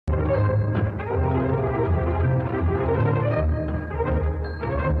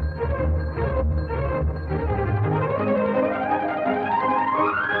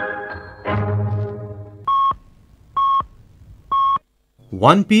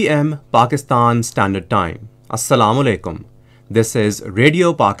1 p.m. Pakistan Standard Time. Assalamu alaikum. This is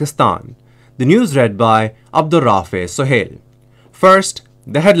Radio Pakistan. The news read by Abdur Rafe Sohail. First,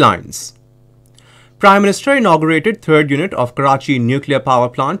 the headlines. Prime Minister inaugurated third unit of Karachi nuclear power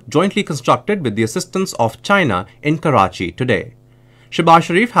plant jointly constructed with the assistance of China in Karachi today. Shehbaz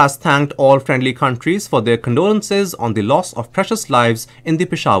Sharif has thanked all friendly countries for their condolences on the loss of precious lives in the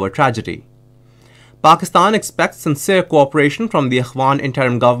Peshawar tragedy. Pakistan expects sincere cooperation from the Afghan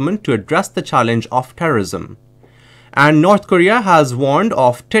interim government to address the challenge of terrorism. And North Korea has warned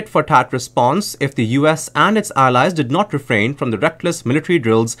of tit-for-tat response if the US and its allies did not refrain from the reckless military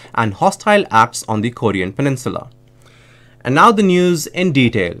drills and hostile acts on the Korean peninsula. And now the news in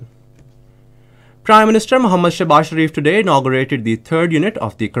detail. Prime Minister Shehbaz Sharif today inaugurated the third unit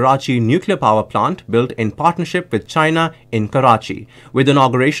of the Karachi nuclear power plant built in partnership with China in Karachi. With the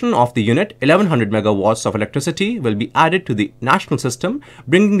inauguration of the unit, 1100 megawatts of electricity will be added to the national system,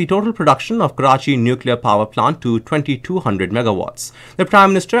 bringing the total production of Karachi nuclear power plant to 2200 megawatts. The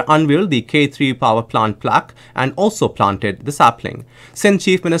Prime Minister unveiled the K3 power plant plaque and also planted the sapling. Sindh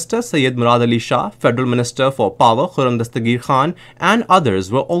Chief Minister Syed Murad Ali Shah, Federal Minister for Power Khurram Dastagir Khan and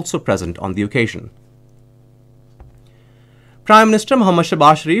others were also present on the occasion. Prime Minister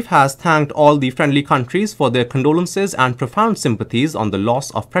Shehbaz Sharif has thanked all the friendly countries for their condolences and profound sympathies on the loss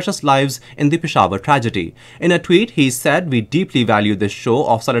of precious lives in the Peshawar tragedy. In a tweet, he said, "We deeply value this show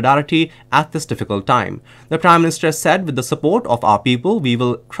of solidarity at this difficult time." The Prime Minister said, "With the support of our people, we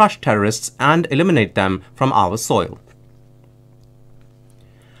will crush terrorists and eliminate them from our soil."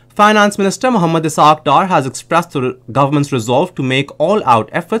 Finance Minister Mohammad Ishaq Dar has expressed the government's resolve to make all-out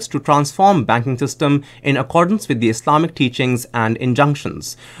efforts to transform banking system in accordance with the Islamic teachings and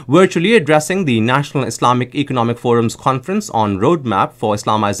injunctions. Virtually addressing the National Islamic Economic Forum's conference on Roadmap for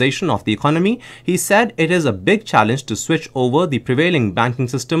Islamization of the Economy, he said it is a big challenge to switch over the prevailing banking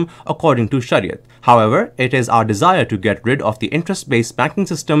system according to Shariat. However, it is our desire to get rid of the interest-based banking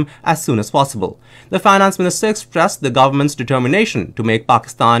system as soon as possible. The Finance Minister expressed the government's determination to make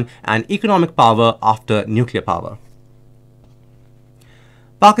Pakistan an economic power after nuclear power.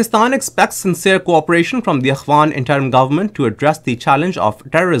 Pakistan expects sincere cooperation from the Afghan interim government to address the challenge of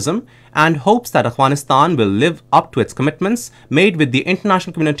terrorism and hopes that Afghanistan will live up to its commitments made with the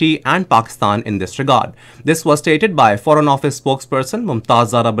international community and Pakistan in this regard. This was stated by Foreign Office spokesperson Mumtaz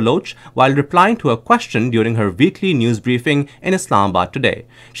Zara Baloch while replying to a question during her weekly news briefing in Islamabad today.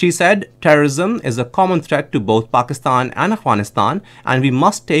 She said, "Terrorism is a common threat to both Pakistan and Afghanistan, and we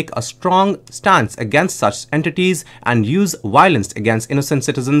must take a strong stance against such entities and use violence against innocent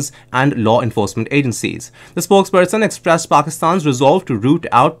citizens and law enforcement agencies." The spokesperson expressed Pakistan's resolve to root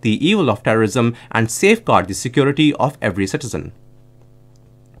out the evil of terrorism and safeguard the security of every citizen.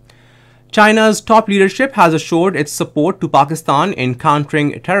 China's top leadership has assured its support to Pakistan in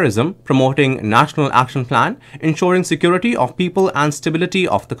countering terrorism, promoting national action plan, ensuring security of people and stability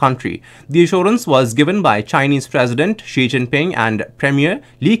of the country. The assurance was given by Chinese President Xi Jinping and Premier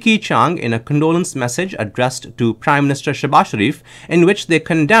Li Keqiang in a condolence message addressed to Prime Minister Shehbaz Sharif, in which they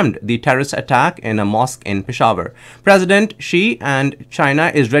condemned the terrorist attack in a mosque in Peshawar. President Xi and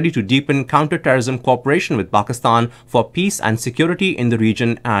China is ready to deepen counter-terrorism cooperation with Pakistan for peace and security in the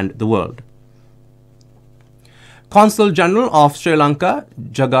region and the world. Consul General of Sri Lanka,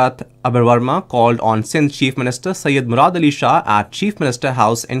 Jagat Abhivarma, called on Sindh Chief Minister Syed Murad Ali Shah at Chief Minister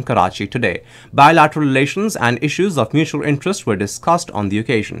House in Karachi today. Bilateral relations and issues of mutual interest were discussed on the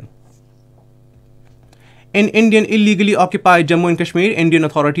occasion. In Indian illegally occupied Jammu and Kashmir, Indian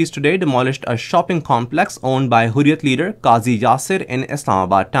authorities today demolished a shopping complex owned by Hurriyat leader Qazi Yasir in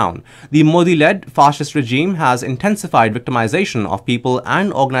Islamabad town. The Modi-led fascist regime has intensified victimization of people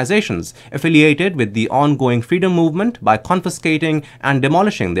and organizations affiliated with the ongoing freedom movement by confiscating and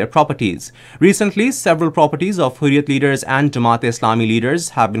demolishing their properties. Recently, several properties of Hurriyat leaders and Jamaat-e-Islami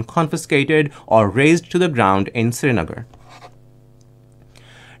leaders have been confiscated or razed to the ground in Srinagar.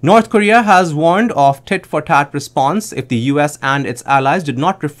 North Korea has warned of tit-for-tat response if the US and its allies did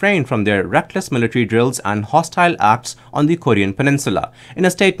not refrain from their reckless military drills and hostile acts on the Korean peninsula. In a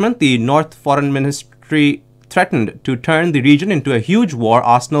statement, the North Foreign Ministry threatened to turn the region into a huge war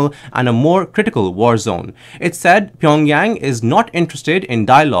arsenal and a more critical war zone. It said Pyongyang is not interested in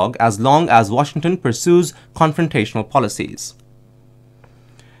dialogue as long as Washington pursues confrontational policies.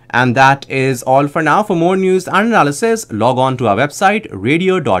 And that is all for now. For more news and analysis, log on to our website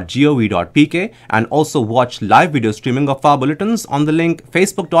radio.gov.pk and also watch live video streaming of our bulletins on the link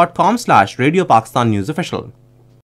facebook.com/Radio Pakistan News Official.